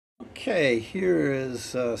Okay, here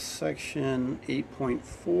is section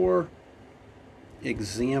 8.4,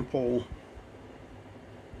 example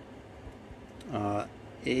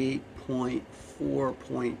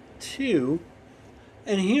 8.4.2.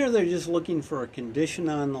 And here they're just looking for a condition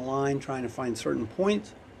on the line, trying to find certain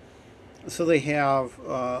points. So they have,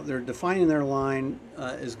 they're defining their line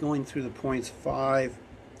as going through the points 5,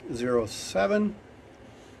 0, 7.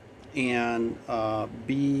 And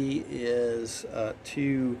B is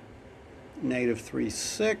 2, negative 3,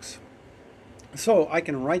 6. So I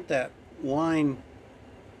can write that line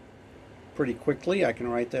pretty quickly. I can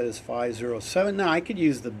write that as 5, 0, 7. Now I could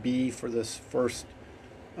use the B for this first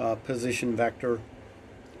position vector.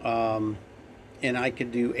 And I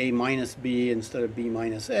could do A minus B instead of B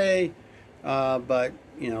minus A. But,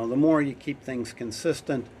 you know, the more you keep things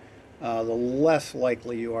consistent, the less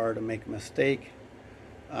likely you are to make a mistake,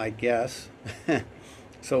 I guess.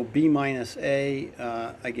 So B minus A,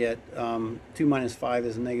 I get 2 minus 5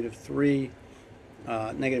 is negative 3.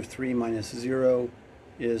 Negative 3 minus 0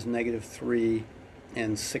 is negative 3.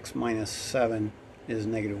 And 6 minus 7 is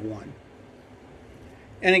negative 1.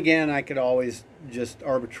 And again, I could always just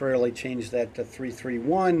arbitrarily change that to 3, 3,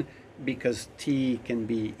 1 because T can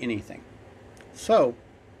be anything. So,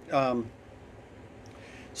 so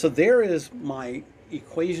there is my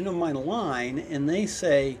equation of my line, and they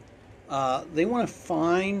say they want to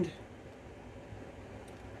find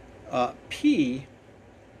P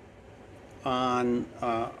on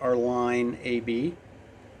our line AB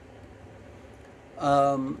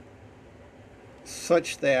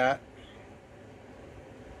such that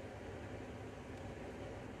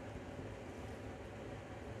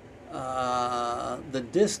the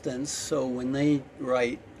distance, so when they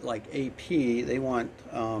write like AP, they want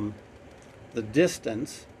the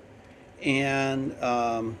distance, and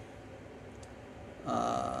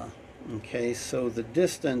okay, so the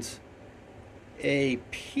distance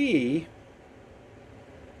AP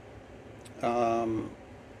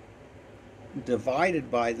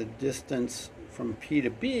divided by the distance from P to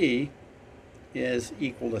B is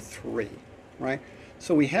equal to 3, right?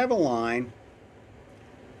 So we have a line.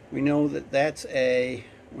 We know that that's A,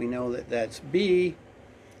 we know that that's B,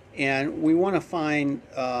 and we want to find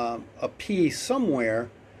a P somewhere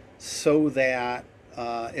so that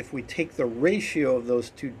if we take the ratio of those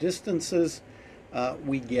two distances,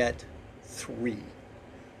 we get 3.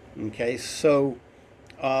 Okay, so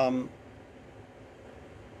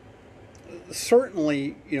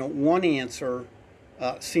certainly, you know, one answer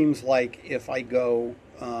seems like if I go,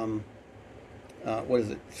 what is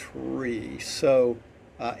it, 3, so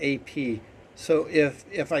AP. So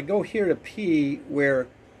if I go here to P, where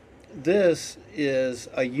this is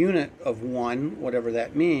a unit of 1, whatever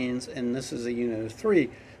that means, and this is a unit of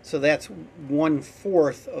 3, so that's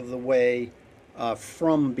 1/4 of the way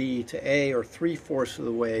from B to A, or 3/4 of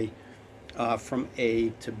the way from A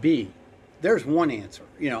to B. There's one answer,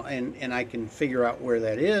 you know, and I can figure out where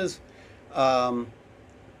that is. But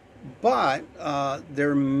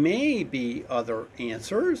there may be other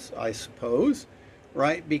answers, I suppose,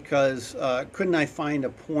 right? Because couldn't I find a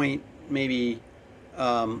point maybe,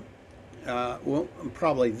 well,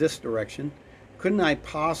 probably this direction. Couldn't I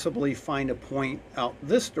possibly find a point out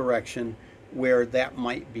this direction where that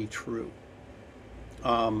might be true?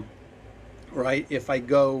 Right? If I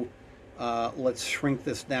go, let's shrink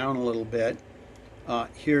this down a little bit.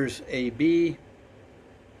 Here's AB.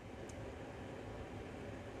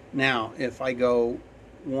 Now, if I go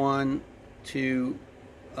 1, 2,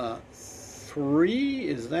 3,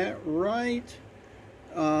 is that right?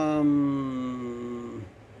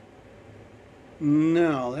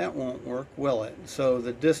 No, that won't work, will it? So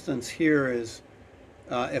the distance here is,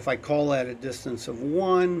 if I call that a distance of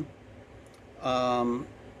 1,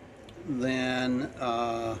 then,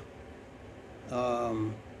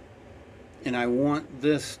 and I want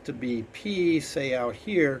this to be P, say out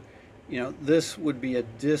here, you know, this would be a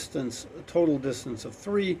distance, a total distance of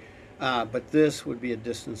 3, but this would be a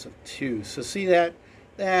distance of 2. So see that?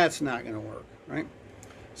 That's not going to work, right?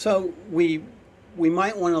 So we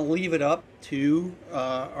might want to leave it up to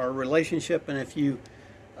our relationship, and if you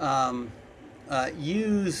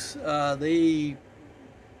use,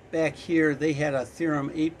 back here, they had a theorem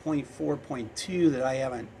 8.4.2 that I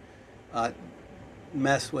haven't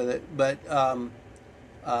messed with it, but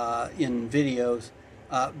in videos.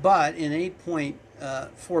 But in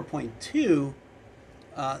 8.4.2,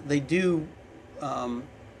 they do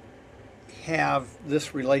have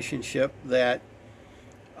this relationship that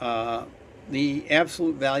the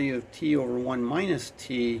absolute value of t over 1 minus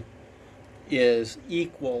t is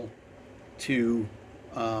equal to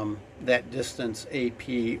that distance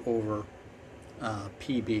AP over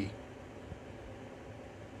PB.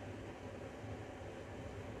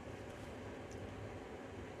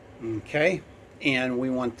 Okay, and we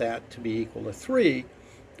want that to be equal to 3.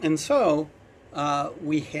 And so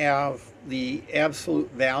we have the absolute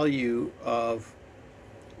value of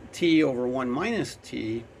t over 1 minus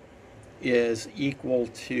t is equal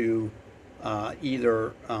to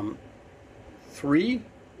either 3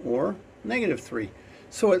 or -3.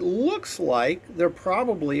 So it looks like there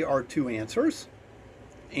probably are two answers,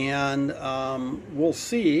 and we'll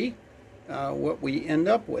see what we end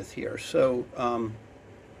up with here. So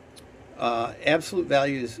absolute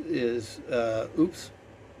value is oops,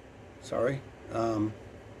 sorry,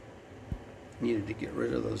 needed to get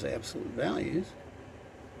rid of those absolute values.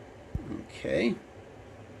 Okay,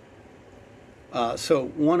 so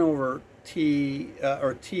 1 over t,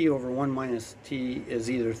 or t over 1 minus t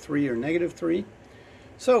is either 3 or -3.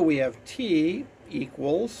 So we have t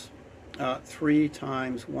equals 3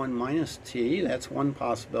 times 1 minus t. That's one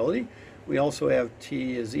possibility. We also have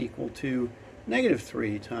t is equal to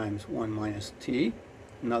 -3 times 1 minus t,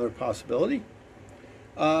 another possibility.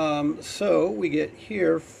 So we get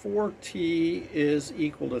here 4t is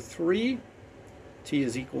equal to 3. T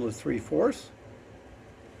is equal to 3/4.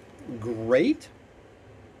 Great.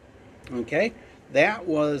 Okay, that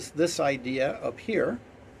was this idea up here.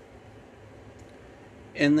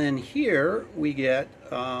 And then here we get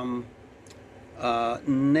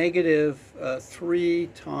 -3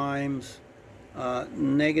 times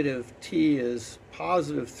 -t is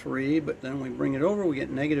 +3, but then we bring it over, we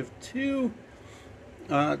get -2.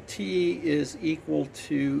 T is equal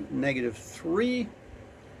to -3,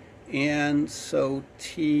 and so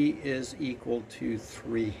t is equal to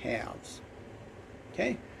 3/2.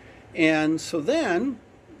 Okay, and so then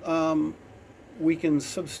we can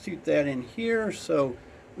substitute that in here. So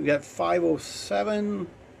we got 507.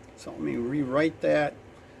 So let me rewrite that.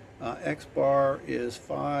 X bar is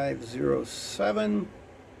 507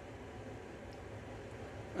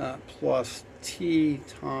 plus t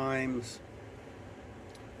times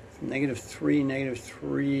 -3,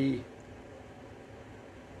 -3,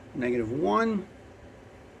 -1.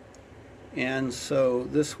 And so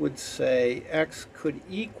this would say x could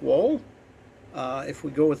equal, if we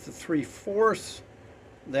go with the 3/4,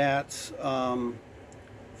 that's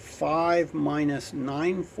 5 minus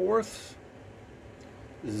 9/4,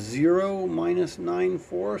 0 minus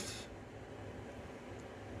 9/4,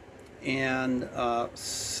 and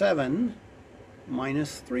 7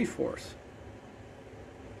 minus 3/4.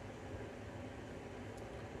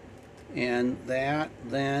 And that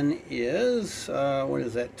then is, what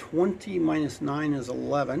is that? 20 minus 9 is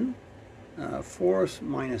 11. Fourths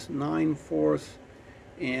minus 9/4,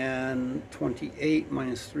 and 28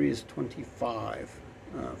 minus 3 is 25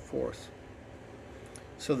 fourths.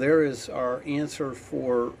 So there is our answer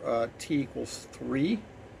for t equals 3.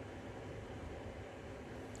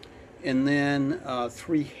 And then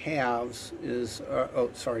 3/2 is,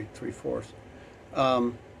 3/4.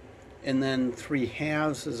 And then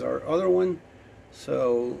 3/2 is our other one.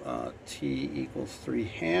 So t equals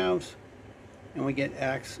 3/2. And we get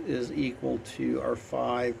x is equal to our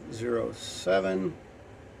 507.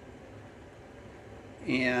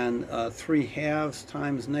 And 3/2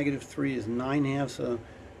 times -3 is 9/2, so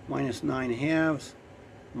minus 9/2,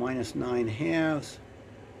 minus 9/2,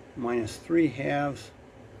 minus 3/2.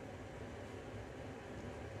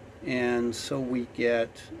 And so we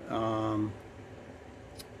get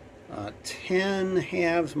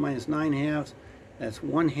 10/2 minus 9/2, that's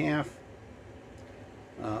 1/2,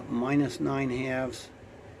 minus 9/2,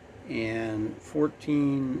 and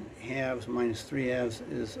 14/2 minus 3/2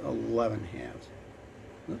 is 11/2.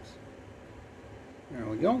 Oops. There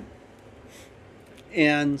we go.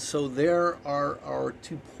 And so there are our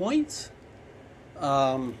 2 points.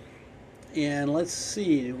 And let's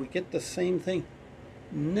see, did we get the same thing?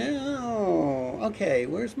 No. Okay,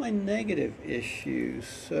 where's my negative issue?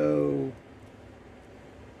 So,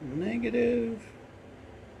 negative.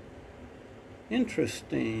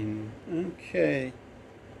 Interesting. Okay.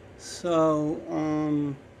 So,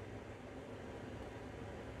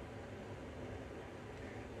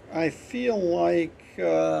 I feel like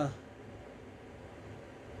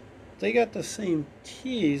they got the same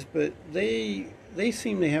t's, but they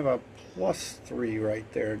seem to have a +3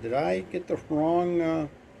 right there. Did I get the wrong?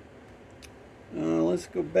 Let's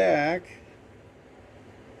go back.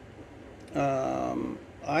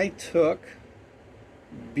 I took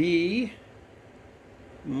b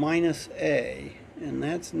minus a, and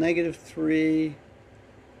that's -3,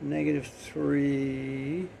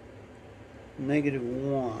 -3,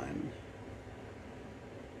 -1.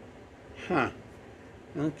 Huh.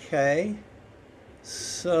 Okay.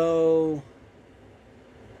 So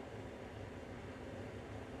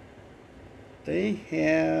They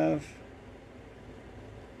have...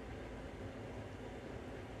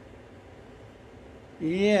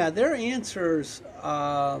 Yeah, their answers,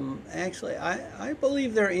 actually, I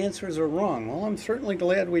believe their answers are wrong. Well, I'm certainly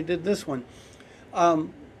glad we did this one.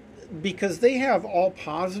 Because they have all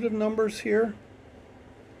positive numbers here.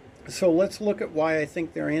 So let's look at why I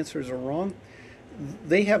think their answers are wrong.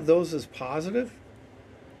 They have those as positive.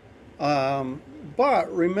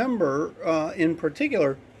 But remember, in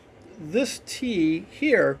particular, this t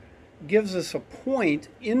here gives us a point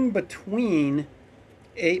in between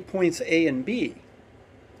points A and B.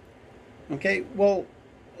 Okay, well,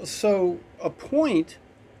 so a point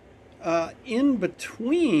in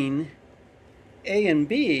between A and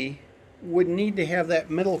B would need to have that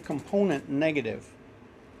middle component negative.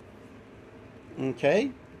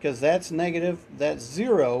 Okay, because that's negative, that's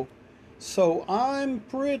 0. So I'm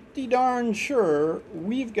pretty darn sure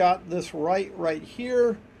we've got this right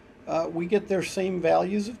here. We get their same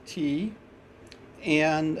values of t,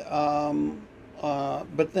 and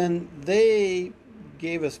but then they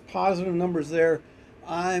gave us positive numbers there.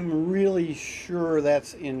 I'm really sure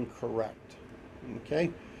that's incorrect.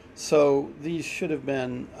 Okay, so these should have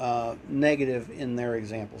been negative in their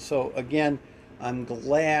example. So again, I'm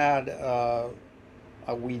glad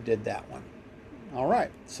we did that one. All right,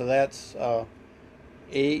 so that's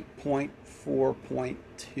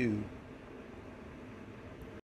 8.4.2.